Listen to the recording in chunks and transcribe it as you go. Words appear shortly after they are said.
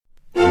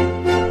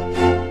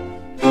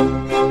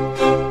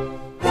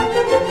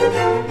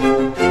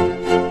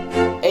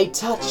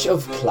touch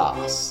of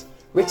class.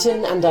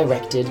 Written and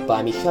directed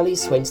by Michaeli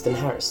Swainston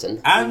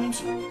Harrison. And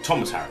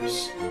Thomas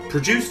Harris.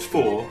 Produced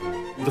for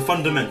The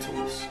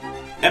Fundamentals.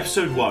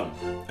 Episode 1.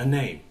 A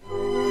Name.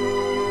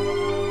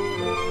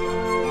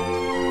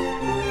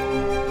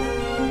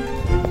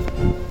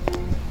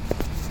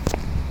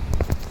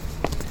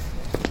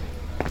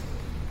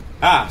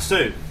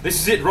 So, this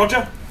is it,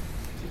 Roger?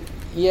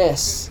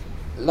 Yes,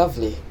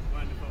 lovely.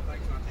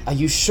 Are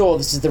you sure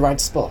this is the right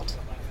spot?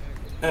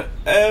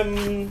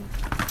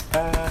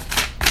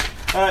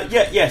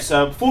 Yes,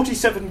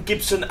 47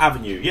 Gibson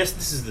Avenue. Yes,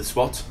 this is the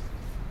spot.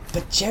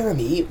 But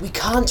Jeremy, we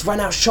can't run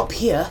our shop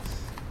here.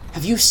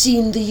 Have you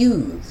seen the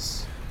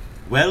youths?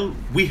 Well,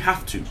 we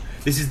have to.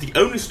 This is the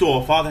only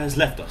store Father has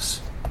left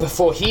us.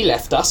 Before he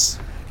left us?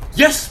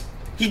 Yes,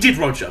 he did,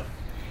 Roger.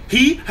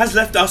 He has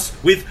left us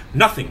with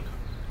nothing.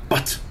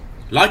 But,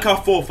 like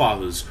our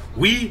forefathers,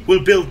 we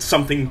will build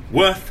something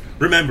worth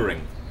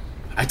remembering.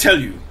 I tell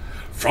you,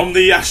 from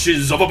the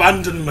ashes of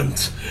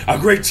abandonment, a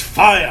great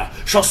fire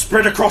shall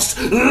spread across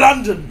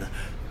London.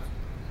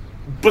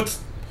 But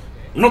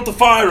not the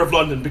fire of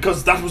London,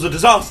 because that was a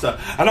disaster,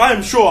 and I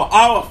am sure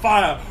our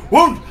fire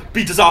won't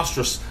be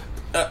disastrous.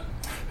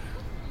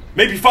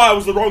 Maybe fire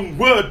was the wrong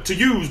word to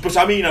use, but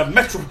I mean a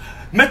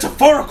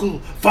metaphorical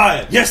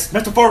fire. Yes,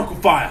 metaphorical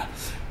fire.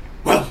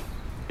 Well,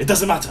 it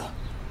doesn't matter,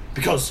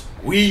 because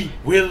we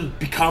will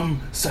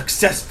become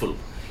successful,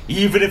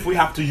 even if we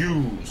have to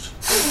use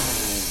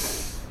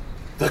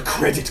the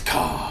credit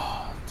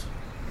card.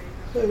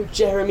 Oh,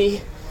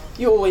 Jeremy,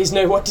 you always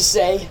know what to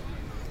say.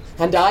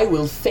 And I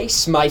will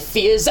face my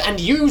fears and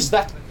use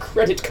that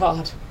credit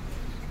card.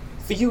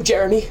 For you,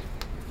 Jeremy.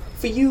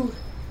 For you.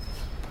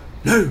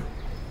 No,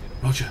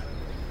 Roger.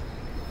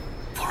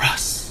 For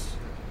us.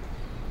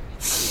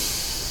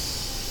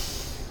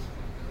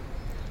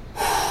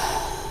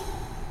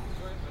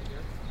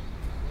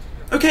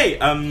 Okay,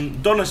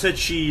 Donna said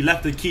she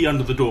left the key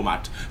under the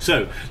doormat.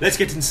 So, let's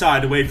get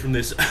inside away from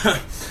this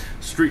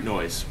street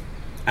noise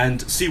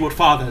and see what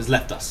Father has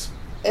left us.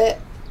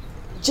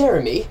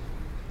 Jeremy,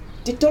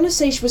 did Donna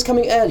say she was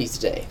coming early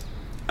today?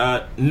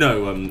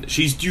 No,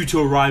 she's due to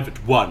arrive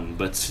at 1,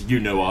 but you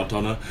know our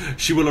Donna.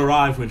 She will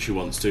arrive when she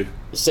wants to.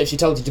 So she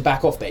told you to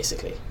back off,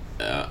 basically?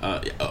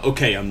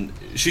 Okay,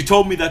 she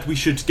told me that we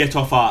should get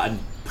off our, and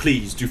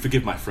please do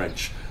forgive my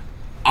French,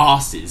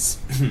 arses,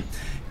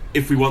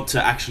 if we want to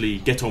actually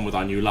get on with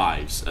our new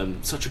lives.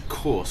 Such a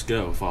coarse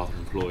girl Father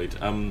employed.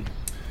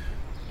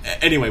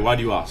 Anyway, why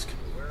do you ask?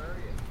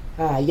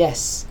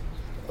 Yes.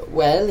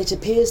 Well, it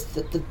appears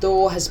that the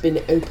door has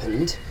been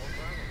opened,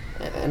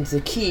 and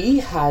the key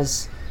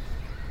has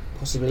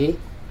possibly,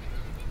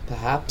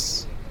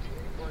 perhaps,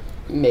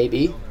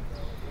 maybe,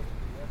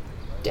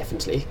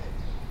 definitely,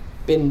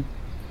 been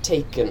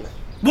taken.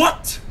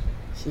 What?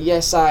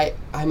 Yes,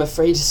 I'm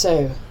afraid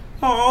so.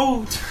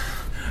 Oh,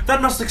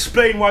 that must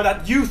explain why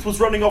that youth was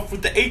running off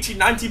with the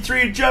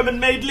 1893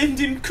 German-made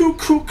Linden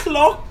cuckoo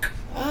clock.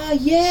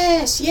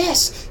 Yes.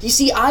 You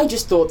see, I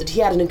just thought that he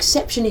had an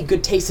exceptionally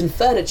good taste in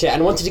furniture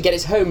and wanted to get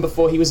it home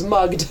before he was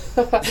mugged.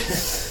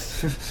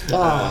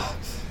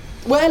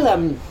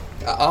 Well,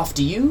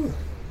 after you.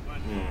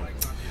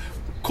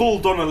 Call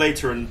Donna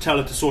later and tell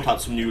her to sort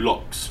out some new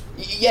locks.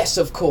 Yes,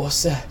 of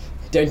course.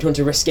 Don't want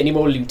to risk any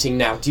more looting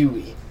now, do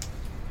we?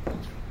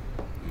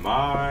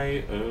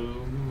 My,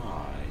 oh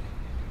my.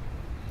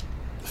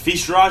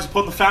 Feast your eyes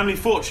upon the family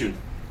fortune.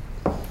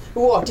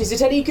 What, is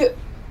it any good?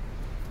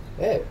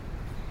 Oh.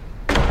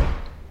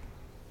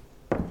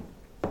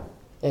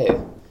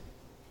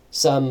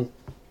 Some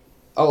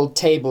old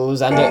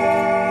tables and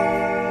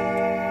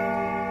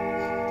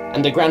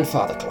a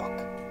grandfather clock.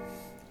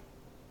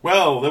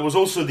 Well, there was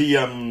also the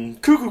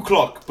cuckoo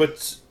clock,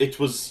 but it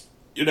was,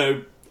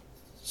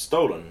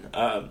 stolen.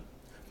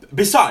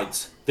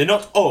 Besides, they're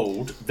not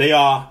old, they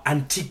are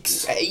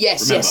antiques.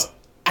 Yes.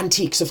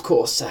 Antiques, of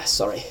course,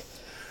 sorry.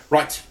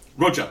 Right,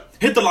 Roger,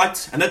 hit the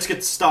lights and let's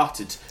get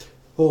started.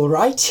 All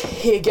right,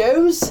 here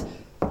goes.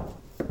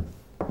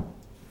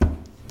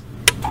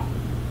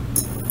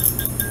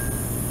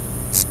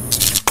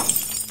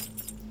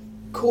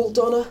 Call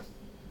Donna.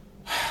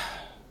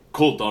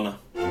 Call Donna.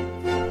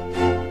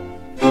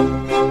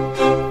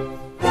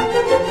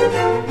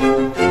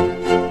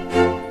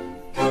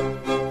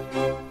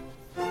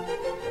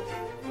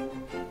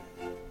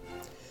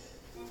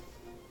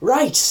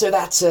 Right, so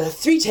that's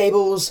 3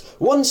 tables,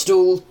 1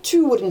 stool,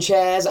 2 wooden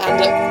chairs,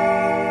 and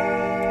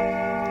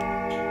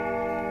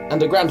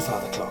a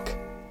grandfather clock.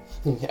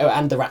 Oh,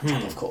 and the rat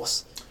trap, of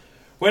course.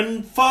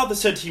 When Father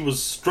said he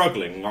was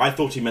struggling, I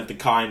thought he meant the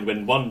kind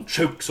when one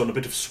chokes on a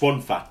bit of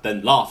swan fat,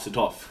 then laughs it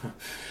off.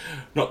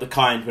 Not the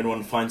kind when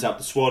one finds out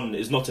the swan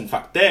is not in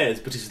fact theirs,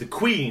 but is the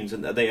Queen's,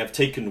 and that they have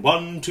taken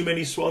one too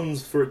many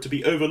swans for it to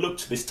be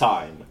overlooked this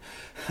time.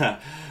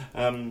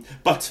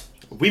 But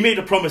we made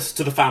a promise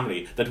to the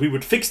family that we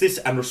would fix this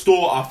and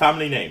restore our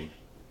family name.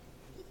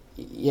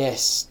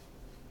 Yes,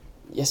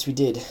 we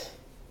did.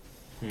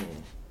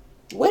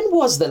 When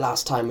was the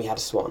last time we had a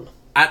swan?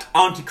 at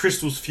Auntie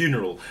Crystal's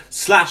funeral,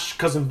 /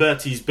 Cousin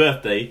Bertie's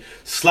birthday,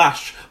 /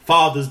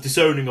 Father's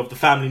disowning of the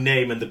family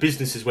name and the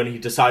businesses when he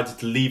decided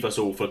to leave us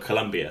all for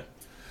Columbia.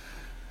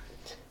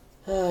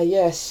 Ah,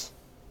 yes.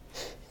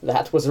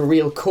 That was a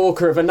real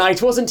corker of a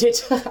night, wasn't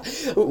it?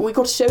 We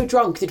got so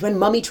drunk that when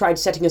Mummy tried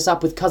setting us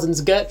up with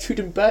cousins Gertrude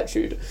and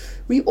Bertrude,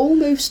 we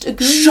almost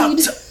agreed...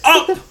 Shut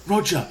up,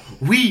 Roger!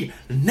 We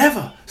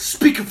never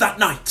speak of that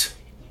night!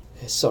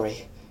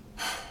 Sorry.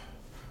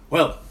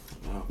 Well,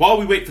 while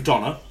we wait for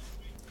Donna,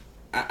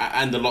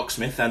 and the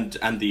locksmith,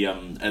 and the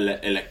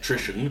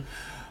electrician,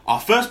 our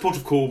first port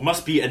of call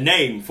must be a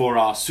name for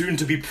our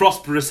soon-to-be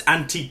prosperous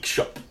antique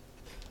shop.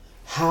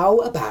 How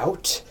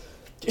about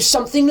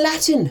something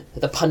Latin?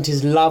 The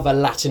punters love a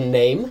Latin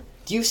name.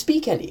 Do you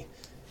speak any?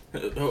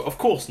 Of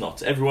course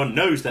not. Everyone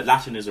knows that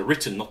Latin is a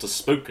written, not a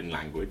spoken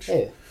language.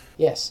 Oh,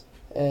 yes.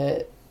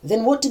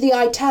 Then what do the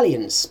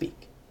Italians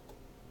speak?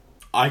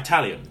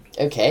 Italian.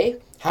 Okay.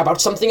 How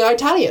about something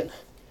Italian?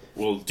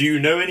 Well, do you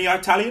know any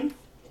Italian?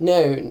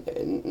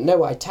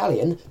 No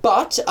Italian,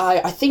 but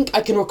I think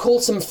I can recall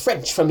some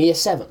French from Year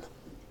 7.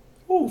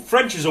 Oh,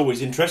 French is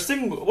always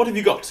interesting. What have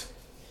you got?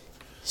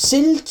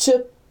 S'il te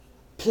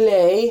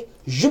plaît,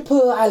 je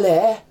peux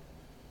aller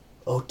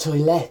aux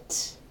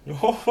toilettes.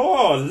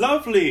 Oh,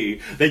 lovely.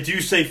 They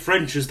do say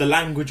French is the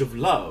language of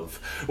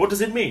love. What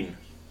does it mean?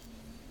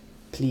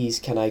 Please,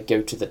 can I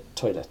go to the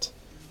toilet?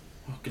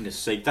 Oh, goodness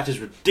sake, that is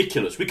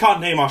ridiculous. We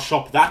can't name our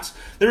shop that.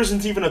 There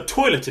isn't even a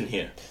toilet in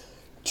here.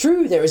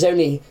 True, there is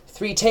only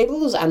 3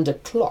 tables and a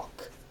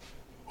clock.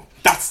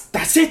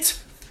 That's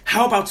it!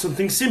 How about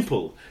something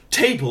simple?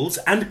 Tables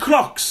and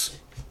clocks.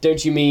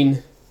 Don't you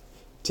mean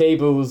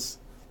tables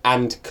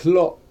and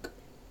clock?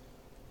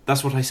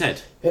 That's what I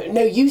said.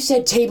 No, you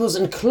said tables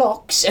and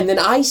clocks, and then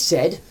I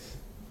said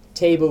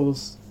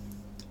tables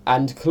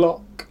and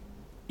clock.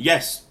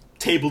 Yes,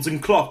 tables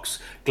and clocks.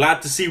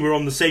 Glad to see we're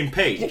on the same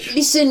page.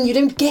 Listen, you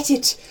don't get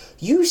it.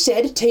 You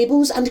said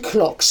tables and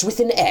clocks with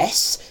an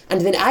S,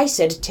 and then I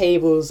said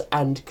tables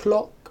and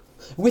clock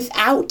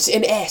without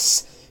an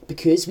S,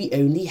 because we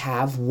only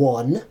have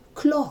 1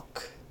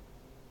 clock.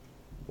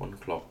 1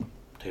 clock,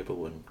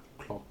 table and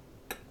clock.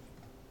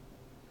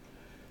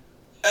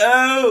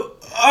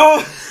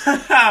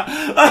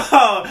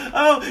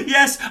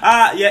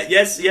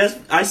 Yes, yes,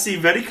 I see.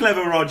 Very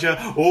clever, Roger.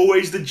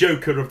 Always the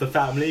joker of the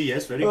family.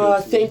 Yes, very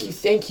good.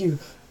 Thank you.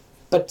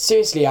 But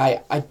seriously,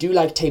 I do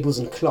like tables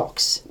and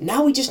clocks.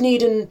 Now we just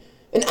need an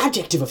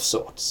adjective of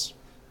sorts.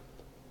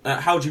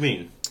 How do you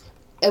mean?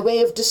 A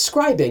way of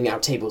describing our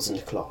tables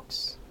and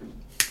clocks.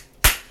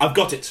 I've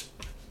got it.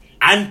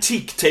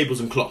 Antique tables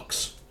and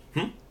clocks.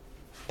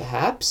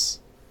 Perhaps.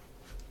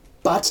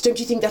 But don't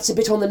you think that's a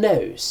bit on the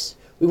nose?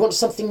 We want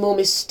something more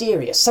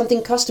mysterious,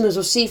 something customers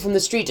will see from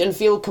the street and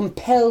feel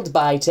compelled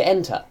by to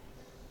enter.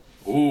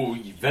 Ooh,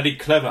 very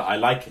clever. I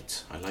like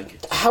it.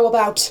 How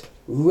about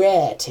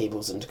rare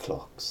tables and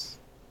clocks?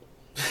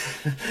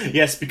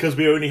 Yes, because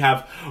we only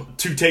have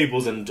 2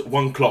 tables and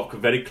 1 clock.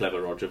 Very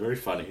clever, Roger. Very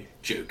funny.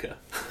 Joker.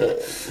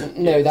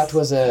 No, yes. That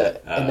was an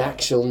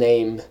actual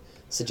name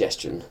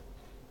suggestion.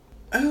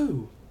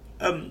 Oh.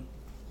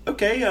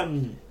 Okay,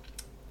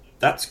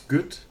 that's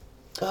good.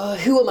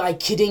 Who am I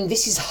kidding?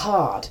 This is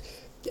hard.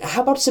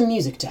 How about some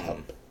music to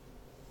help?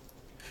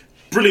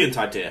 Brilliant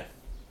idea.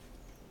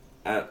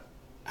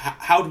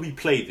 How do we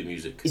play the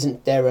music?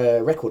 Isn't there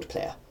a record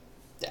player?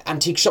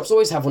 Antique shops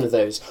always have one of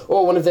those.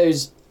 Or one of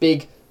those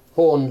big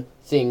horn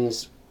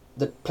things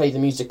that play the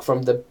music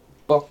from the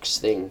box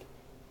thing.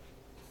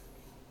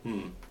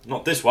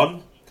 Not this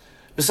one.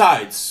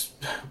 Besides,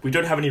 we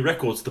don't have any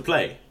records to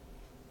play.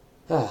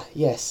 Ah,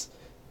 yes.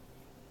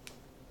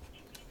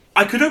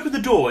 I could open the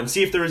door and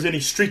see if there is any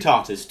street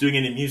artist doing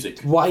any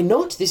music. Why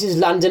not? This is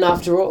London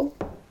after all.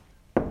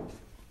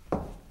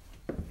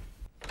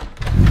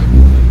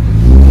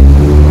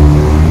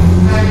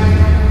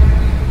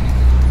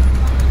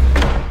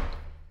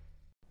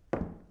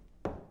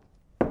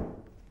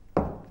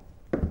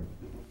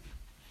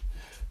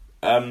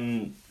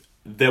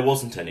 There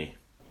wasn't any.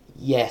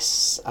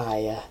 Yes,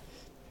 I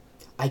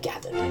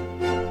gathered.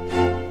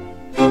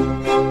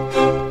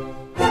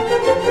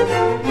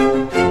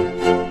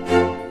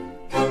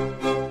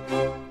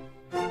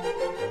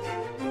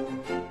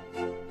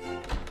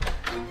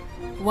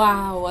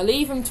 Wow, I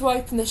leave them to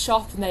open the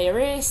shop and they are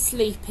here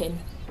sleeping.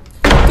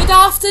 Good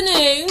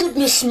afternoon!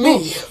 Goodness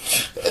me!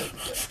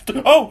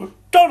 Oh,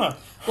 Donna!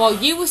 While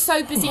you were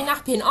so busy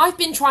napping, I've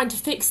been trying to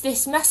fix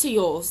this mess of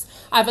yours.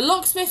 I have a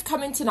locksmith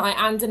coming tonight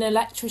and an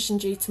electrician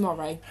due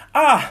tomorrow.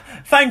 Ah,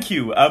 thank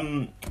you.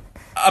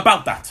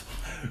 About that.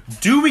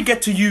 Do we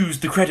get to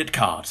use the credit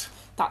card?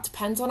 That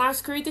depends on how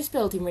screwed this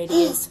building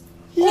really is.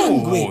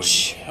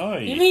 Language!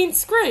 You mean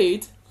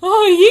screwed?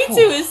 Oh, you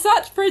two are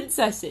such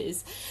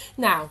princesses.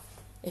 Now,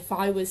 if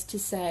I was to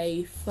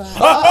say first...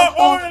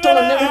 Naughty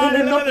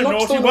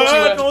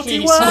word,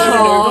 please.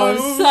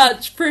 Oh,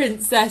 such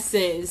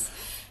princesses.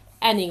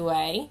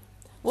 Anyway,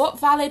 what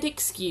valid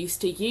excuse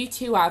do you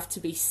two have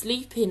to be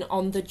sleeping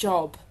on the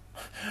job?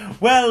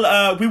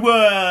 Well, we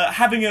were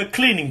having a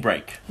cleaning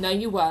break. No,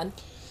 you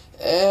weren't.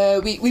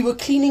 We were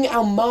cleaning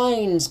our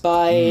minds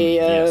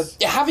by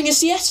having a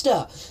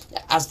siesta,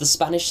 as the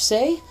Spanish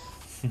say.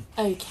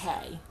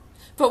 Okay.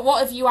 But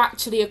what have you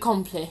actually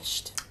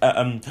accomplished?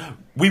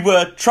 We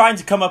were trying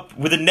to come up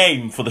with a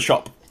name for the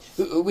shop.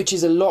 Which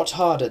is a lot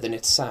harder than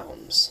it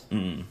sounds.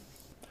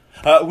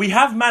 We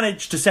have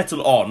managed to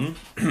settle on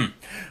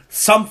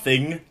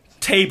something,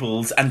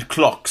 tables and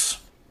clocks.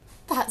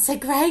 That's a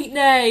great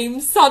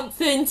name.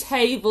 Something,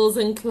 tables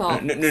and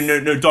clocks.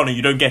 No, Donna,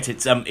 you don't get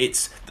it.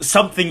 It's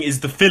something is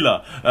the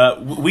filler.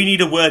 We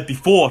need a word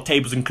before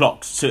tables and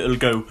clocks, so it'll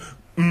go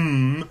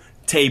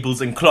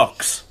tables and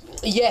clocks.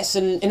 Yes,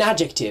 an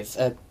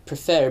adjective,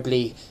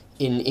 preferably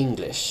in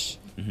English.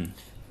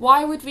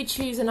 Why would we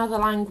choose another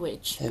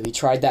language? We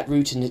tried that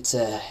route and it's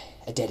a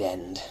dead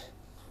end.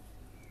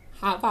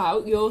 How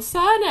about your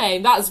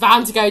surname? That's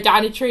bound to go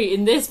down a treat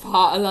in this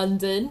part of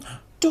London.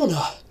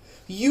 Donna,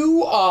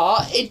 you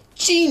are a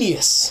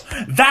genius.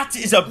 That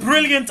is a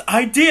brilliant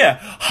idea.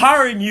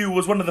 Hiring you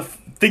was one of the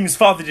things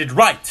Father did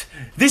right.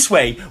 This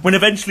way, when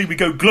eventually we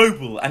go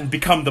global and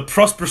become the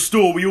prosperous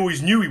store we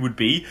always knew we would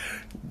be,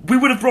 we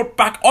would have brought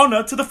back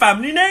honour to the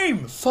family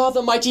name.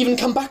 Father might even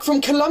come back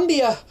from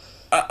Colombia.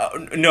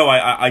 No,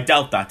 I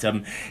doubt that.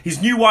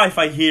 His new wife,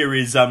 I hear,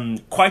 is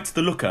quite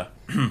the looker.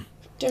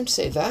 Don't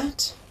say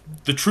that.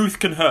 The truth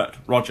can hurt,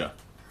 Roger.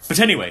 But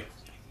anyway,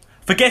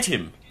 forget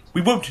him. We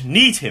won't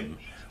need him.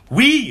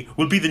 We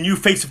will be the new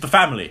face of the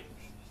family.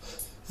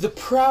 The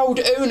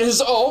proud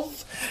owners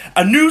of...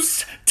 A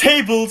noose,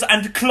 tables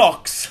and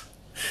clocks.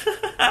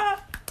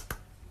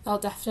 They'll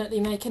definitely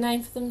make a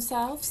name for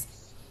themselves.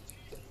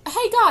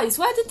 Hey guys,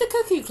 where did the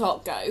cuckoo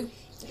clock go?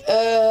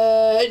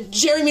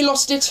 Jeremy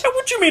lost it.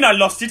 What do you mean I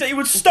lost it? It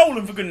was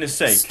stolen, for goodness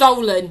sake.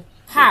 Stolen.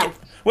 How?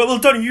 Well,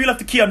 Donny, you left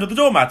the key under the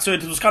doormat, so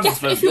it was kind of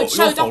if you your had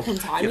showed fault. up on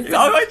time. We did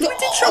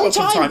show up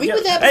on time. We Yeah.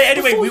 were there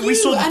Anyway, before we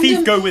saw the you thief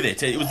and, go with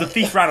it. It was the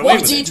thief ran away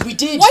with it. We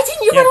did. Why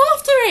didn't you Yeah. run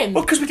after him?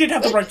 Well, because we didn't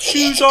have the right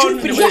shoes it on.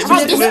 couldn't be It that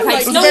hard, this very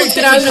place. difficult. No one's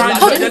gonna own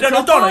the No,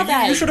 clock, Donna, are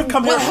they? you should have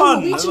come here Well, how are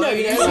fun. we to know,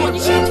 you know? Come on,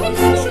 you should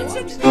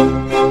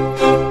have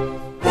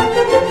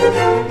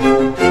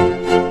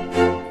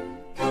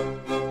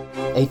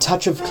A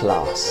Touch of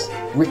Class,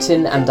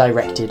 written and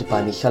directed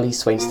by Michaeli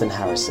Swainston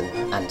Harrison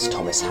and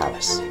Thomas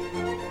Harris.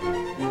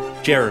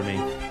 Jeremy,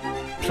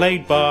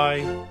 played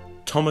by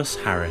Thomas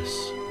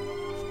Harris.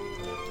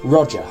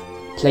 Roger,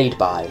 played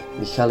by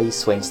Michaeli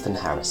Swainston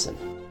Harrison.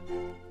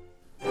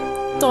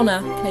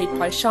 Donna, played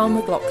by Sean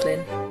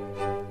McLaughlin.